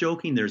 I'm not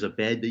joking. There's a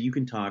bed that you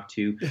can talk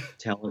to,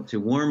 tell it to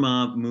warm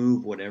up,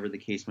 move, whatever the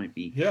case might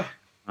be. Yeah.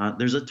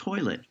 There's a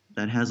toilet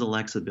that has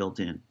Alexa built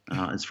in.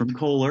 It's from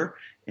Kohler,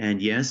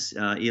 and yes,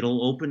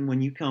 it'll open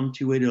when you come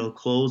to it. It'll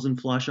close and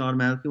flush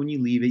automatically when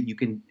you leave it. You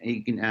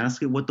can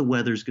ask it what the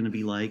weather's going to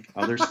be like,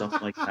 other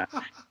stuff like that.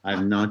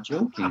 I'm not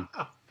joking.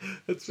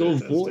 That's So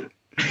fantastic.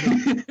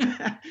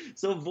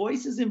 So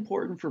voice is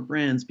important for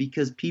brands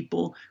because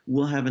people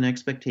will have an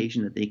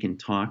expectation that they can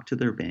talk to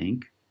their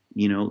bank.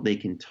 They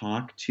can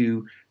talk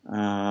to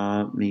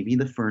maybe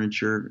the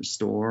furniture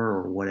store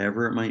or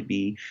whatever it might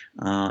be,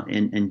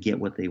 and get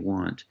what they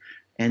want.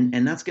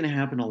 And that's going to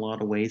happen a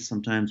lot of ways.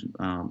 Sometimes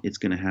it's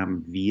going to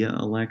happen via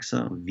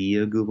Alexa,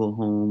 via Google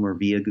Home, or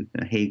via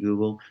Hey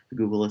Google, the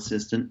Google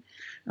Assistant.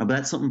 But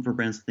that's something for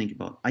brands to think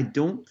about. I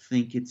don't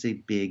think it's a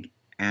big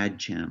ad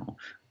channel.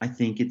 I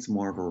think it's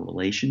more of a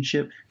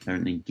relationship,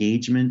 an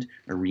engagement,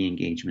 a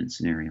re-engagement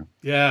scenario.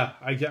 Yeah,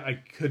 I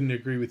couldn't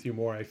agree with you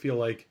more. I feel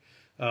like,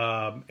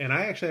 and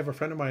I actually have a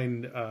friend of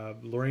mine,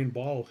 Lorraine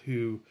Ball,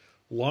 who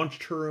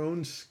launched her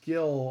own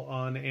skill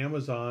on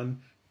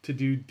Amazon to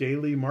do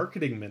daily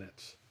marketing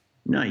minutes.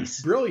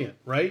 Nice. Brilliant,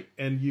 right?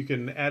 And you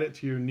can add it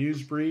to your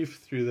news brief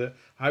through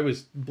I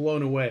was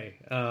blown away.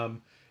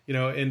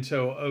 And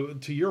so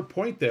to your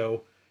point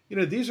though,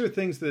 these are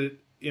things that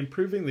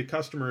improving the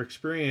customer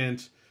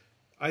experience,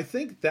 I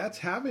think that's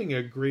having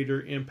a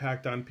greater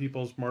impact on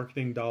people's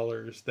marketing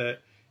dollars.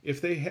 That if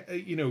they,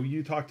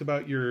 you talked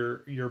about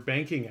your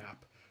banking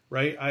app,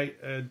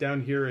 right?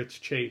 Down here it's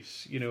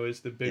Chase, is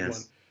the big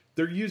one.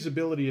 Their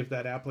usability of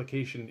that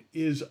application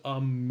is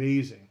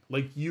amazing.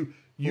 Like you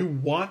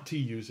want to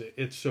use it.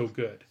 It's so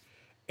good.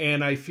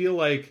 And I feel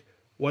like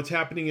what's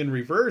happening in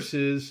reverse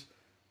is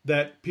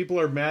that people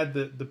are mad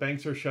that the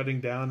banks are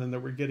shutting down and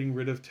that we're getting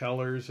rid of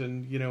tellers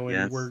and,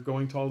 and we're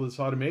going to all this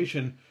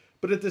automation.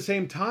 But at the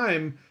same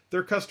time,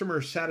 their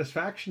customer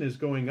satisfaction is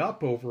going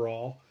up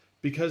overall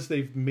because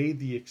they've made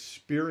the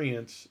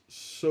experience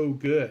so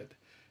good.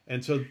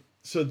 And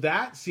so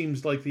that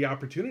seems like the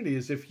opportunity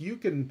is if you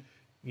can,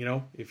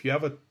 if you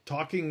have a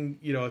talking,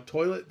 a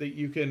toilet that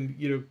you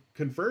can,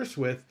 converse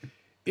with,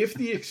 if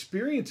the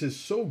experience is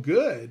so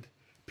good,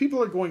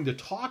 people are going to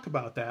talk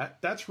about that.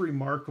 That's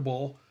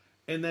remarkable.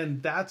 And then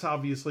that's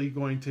obviously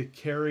going to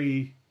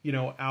carry,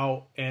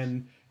 out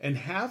and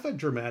have a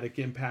dramatic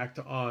impact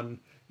on,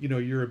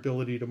 your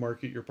ability to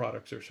market your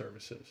products or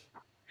services.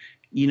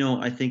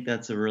 I think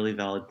that's a really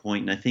valid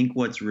point. And I think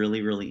what's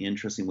really, really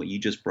interesting, what you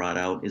just brought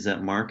out, is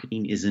that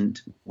marketing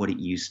isn't what it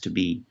used to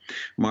be.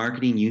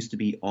 Marketing used to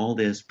be all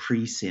this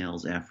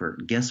pre-sales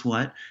effort. Guess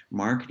what?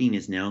 Marketing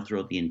is now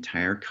throughout the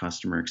entire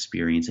customer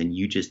experience. And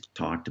you just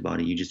talked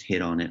about it. You just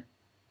hit on it.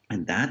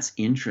 And that's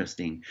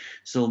interesting.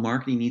 So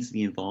marketing needs to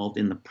be involved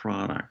in the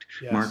product.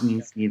 Yes. Marketing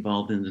needs to be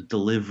involved in the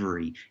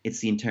delivery. It's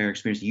the entire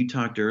experience. You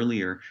talked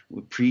earlier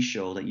with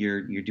pre-show that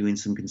you're doing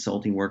some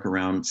consulting work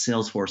around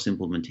Salesforce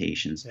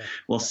implementations. Yeah.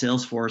 Well,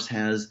 Salesforce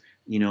has,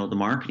 the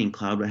marketing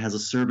cloud, but it has a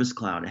service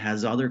cloud. It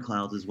has other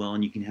clouds as well.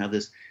 And you can have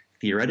this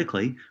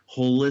theoretically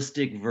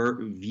holistic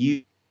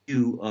view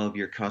of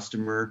your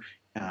customer,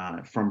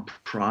 from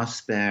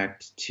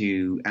prospect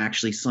to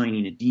actually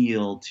signing a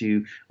deal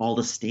to all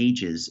the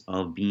stages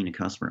of being a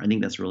customer. I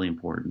think that's really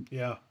important.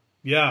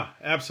 Yeah,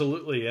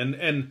 absolutely.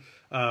 And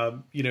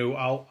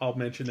I'll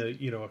mention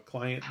a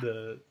client.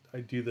 I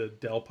do the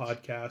Dell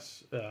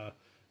podcasts,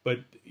 but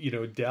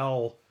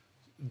Dell,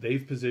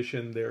 they've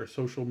positioned their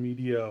social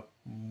media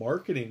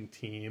marketing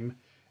team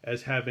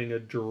as having a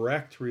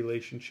direct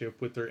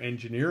relationship with their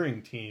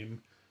engineering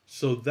team,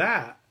 so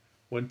that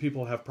when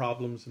people have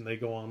problems and they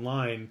go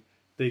online,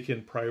 they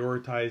can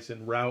prioritize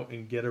and route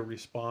and get a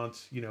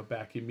response,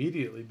 back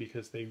immediately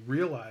because they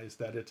realize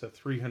that it's a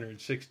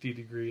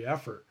 360-degree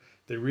effort.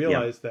 They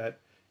realize that,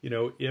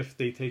 if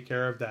they take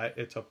care of that,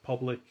 it's a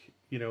public,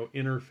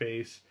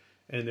 interface.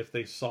 And if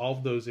they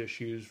solve those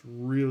issues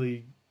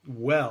really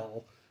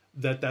well,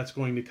 that's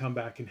going to come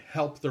back and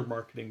help their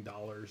marketing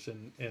dollars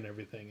and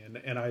everything.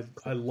 And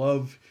I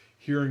love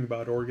hearing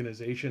about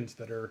organizations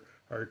that are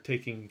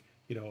taking,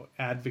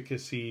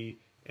 advocacy,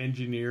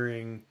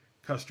 engineering,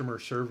 customer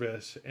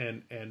service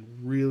and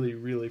really,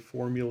 really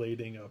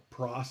formulating a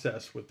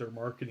process with their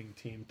marketing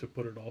team to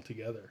put it all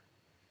together.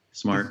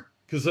 Smart.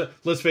 Because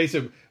let's face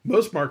it,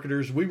 most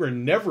marketers, we were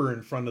never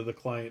in front of the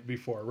client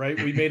before,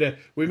 right? We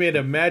made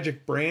a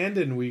magic brand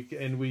and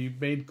we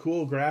made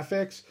cool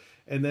graphics,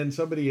 and then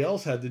somebody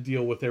else had to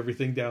deal with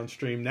everything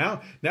downstream.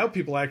 Now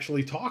people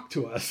actually talk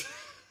to us.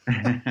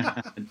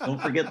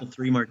 Don't forget the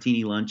 3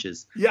 martini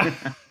lunches. Yeah.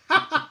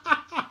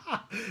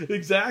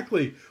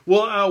 Exactly.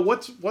 Well,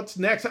 what's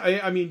next?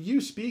 I mean,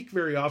 you speak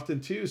very often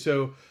too.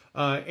 So,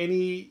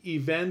 any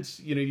events?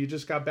 You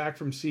just got back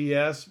from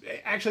CES.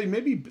 Actually,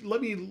 maybe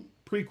let me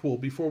prequel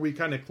before we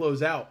kind of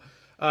close out.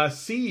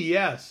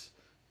 CES.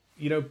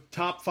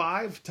 Top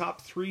 5,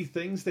 top 3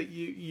 things that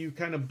you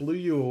kind of blew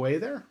you away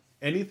there.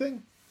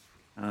 Anything?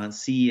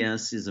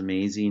 CES is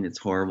amazing. It's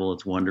horrible.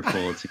 It's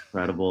wonderful. It's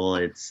incredible.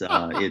 It's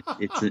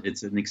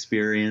an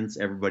experience.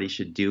 Everybody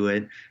should do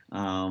it.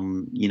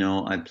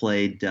 I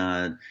played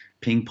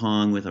ping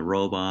pong with a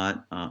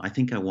robot. I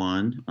think I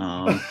won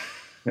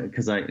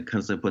because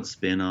I put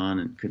spin on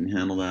and couldn't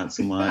handle that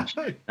so much.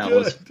 That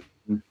was.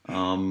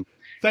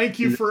 Thank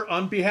you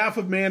on behalf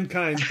of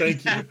mankind.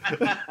 Thank you.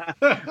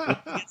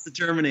 It's the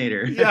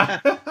Terminator. Yeah.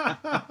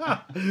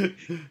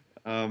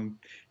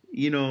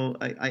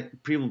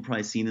 People have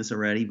probably seen this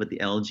already, but the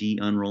LG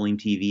unrolling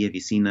TV, have you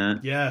seen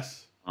that?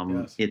 Yes.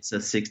 Yes. It's a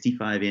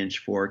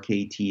 65-inch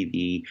 4K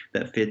TV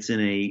that fits in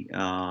a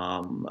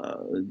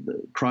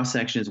the cross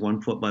section is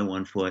 1 foot by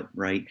 1 foot,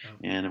 right? Oh.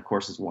 And of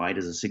course, as wide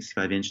as a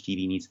 65-inch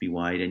TV needs to be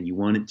wide. And you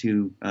want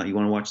to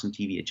watch some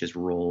TV, it just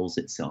rolls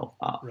itself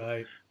up.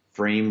 Right.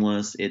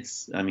 frameless.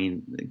 It's, I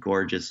mean,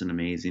 gorgeous and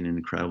amazing and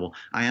incredible.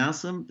 I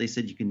asked them, they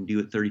said you can do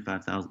it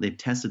 35,000. They've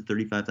tested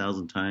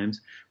 35,000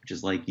 times, which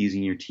is like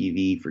using your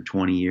TV for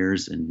 20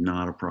 years and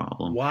not a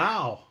problem.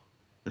 Wow.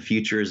 The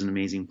future is an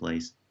amazing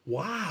place.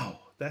 Wow.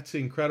 That's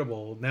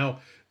incredible. Now,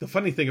 the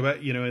funny thing about,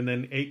 and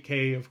then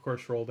 8K, of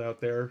course, rolled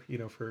out there,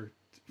 for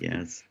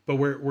yes. But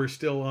we're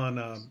still on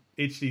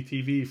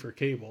HDTV for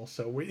cable,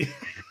 so we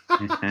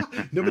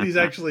nobody's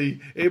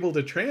actually able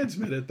to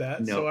transmit at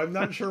that. No. So I'm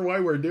not sure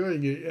why we're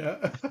doing it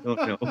yet. Oh,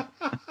 no.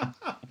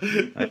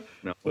 I don't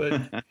know.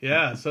 But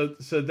yeah, so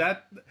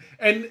that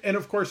and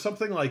of course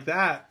something like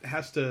that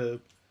has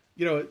to,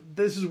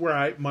 this is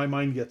where my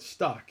mind gets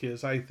stuck.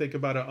 Is I think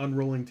about an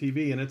unrolling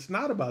TV, and it's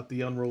not about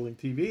the unrolling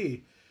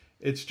TV.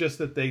 It's just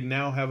that they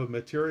now have a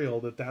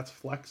material that's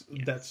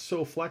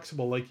so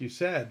flexible, like you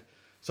said.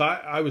 So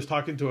I was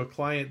talking to a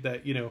client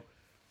that,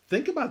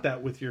 think about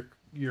that with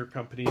your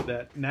company,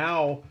 that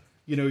now,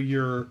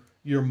 your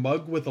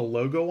mug with a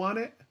logo on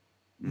it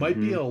might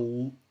be a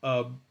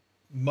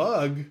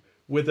mug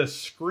with a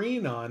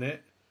screen on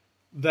it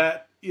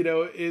that,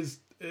 is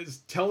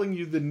telling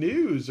you the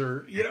news,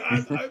 or,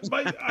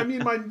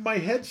 my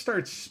head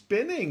starts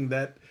spinning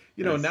that,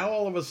 now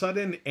all of a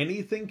sudden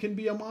anything can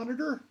be a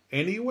monitor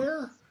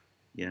anywhere.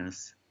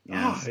 Yes.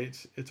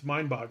 It's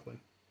mind boggling.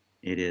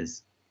 It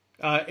is.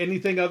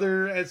 Anything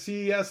other at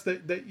CES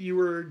that you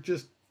were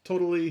just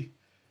totally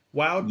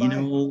wowed by?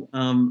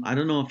 I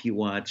don't know if you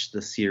watched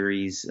the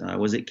series.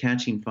 Was it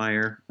Catching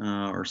Fire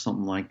or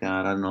something like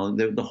that? I don't know.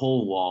 The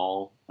whole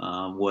wall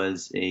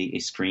was a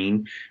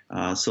screen.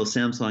 So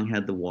Samsung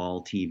had the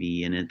wall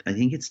TV, and I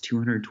think it's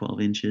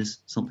 212 inches,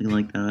 something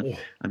like that. Oh.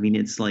 I mean,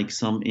 it's like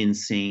some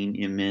insane,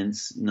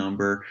 immense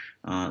number.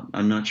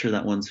 I'm not sure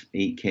that one's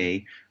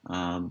 8K,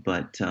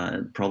 but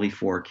probably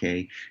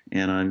 4K.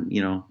 And I'm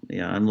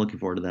looking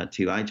forward to that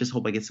too. I just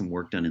hope I get some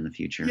work done in the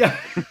future. Yeah.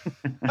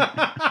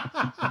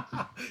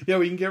 Yeah,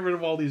 we can get rid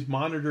of all these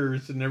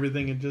monitors and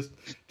everything, and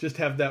just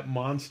have that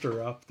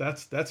monster up.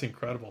 That's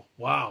incredible.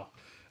 Wow.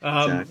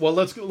 Exactly. Well,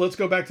 let's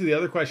go back to the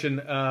other question.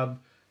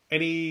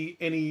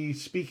 Any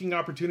speaking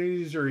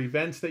opportunities or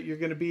events that you're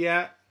going to be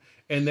at,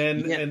 and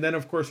then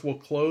of course we'll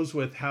close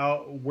with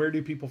where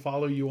do people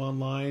follow you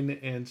online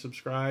and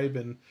subscribe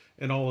and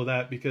all of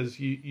that, because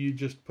you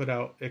just put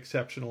out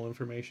exceptional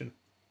information.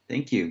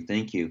 Thank you.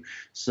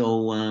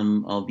 So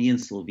I'll be in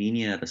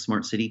Slovenia at a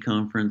Smart City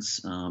conference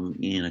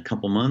in a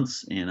couple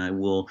months, and I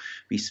will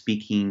be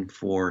speaking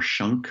for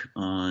Shunk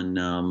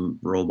on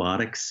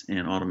robotics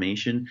and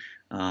automation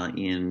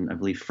in, I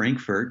believe,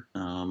 Frankfurt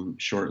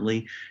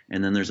shortly.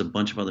 And then there's a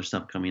bunch of other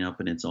stuff coming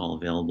up, and it's all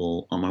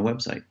available on my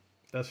website.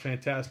 That's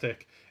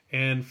fantastic.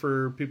 And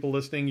for people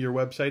listening, your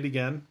website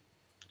again?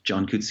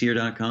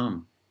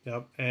 JohnKoetsier.com.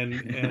 Yep.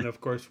 And of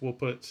course, we'll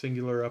put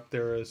Singular up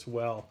there as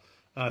well.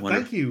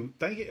 Thank you.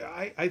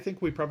 I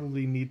think we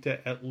probably need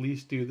to at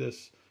least do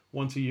this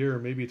once a year, or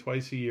maybe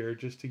twice a year,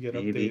 just to get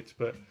updates.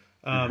 But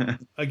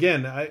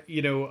again,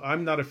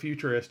 I'm not a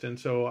futurist, and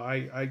so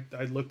I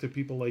look to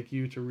people like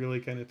you to really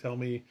kind of tell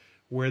me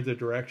where the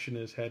direction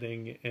is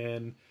heading,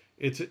 and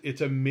it's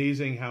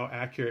amazing how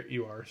accurate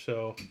you are.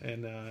 So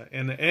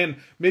and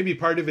maybe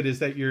part of it is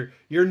that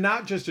you're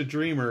not just a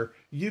dreamer.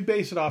 You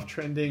base it off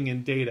trending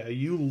and data.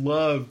 You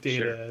love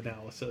data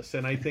analysis,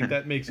 and I think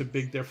that makes a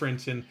big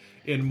difference in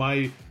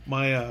my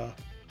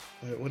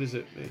what is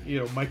it?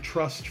 My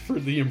trust for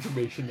the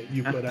information that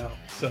you put out.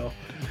 So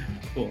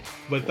cool.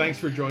 But thanks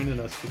for joining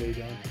us today,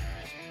 John.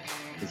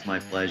 It's my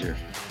pleasure.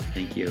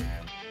 Thank you.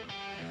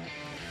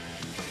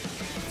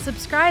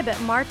 Subscribe at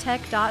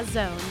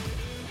martech.zone.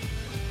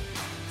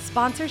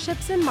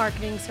 Sponsorships and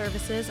marketing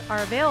services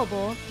are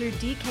available through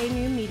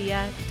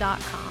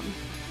dknewmedia.com.